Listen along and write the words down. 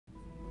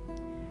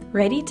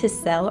Ready to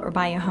sell or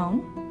buy a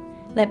home?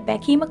 Let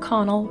Becky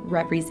McConnell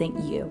represent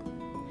you.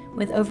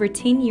 With over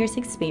 10 years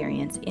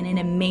experience and an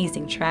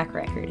amazing track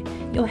record,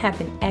 you'll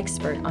have an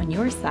expert on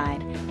your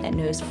side that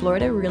knows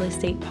Florida real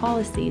estate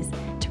policies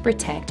to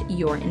protect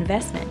your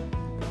investment.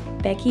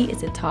 Becky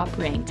is a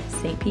top-ranked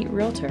St. Pete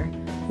realtor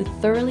who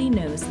thoroughly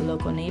knows the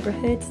local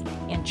neighborhoods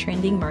and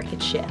trending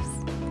market shifts.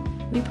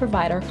 We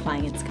provide our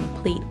clients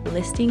complete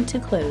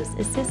listing-to-close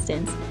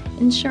assistance,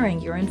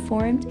 ensuring you're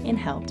informed and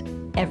helped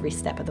every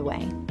step of the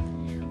way.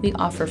 We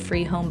offer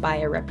free home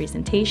buyer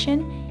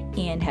representation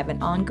and have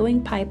an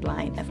ongoing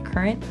pipeline of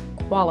current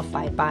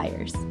qualified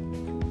buyers.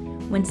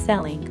 When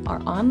selling, our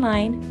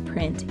online,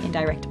 print, and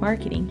direct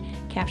marketing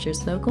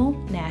captures local,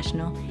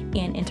 national,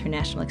 and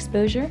international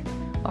exposure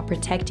while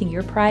protecting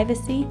your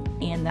privacy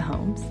and the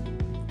homes.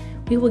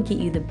 We will get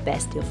you the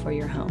best deal for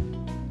your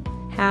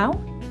home. How?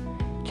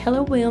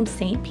 Keller Williams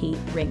St. Pete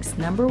ranks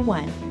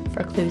 #1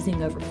 for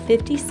closing over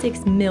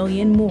 $56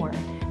 million more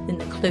than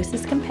the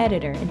closest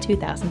competitor in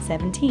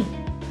 2017.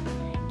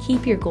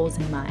 Keep your goals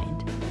in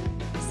mind.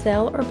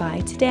 Sell or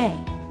buy today.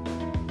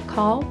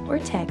 Call or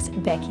text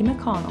Becky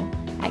McConnell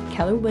at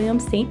Keller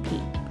Williams St. Pete,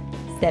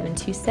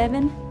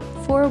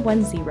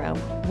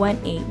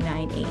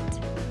 727-410-1898.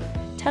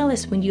 Tell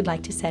us when you'd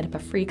like to set up a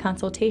free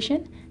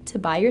consultation to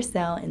buy or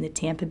sell in the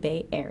Tampa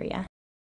Bay area.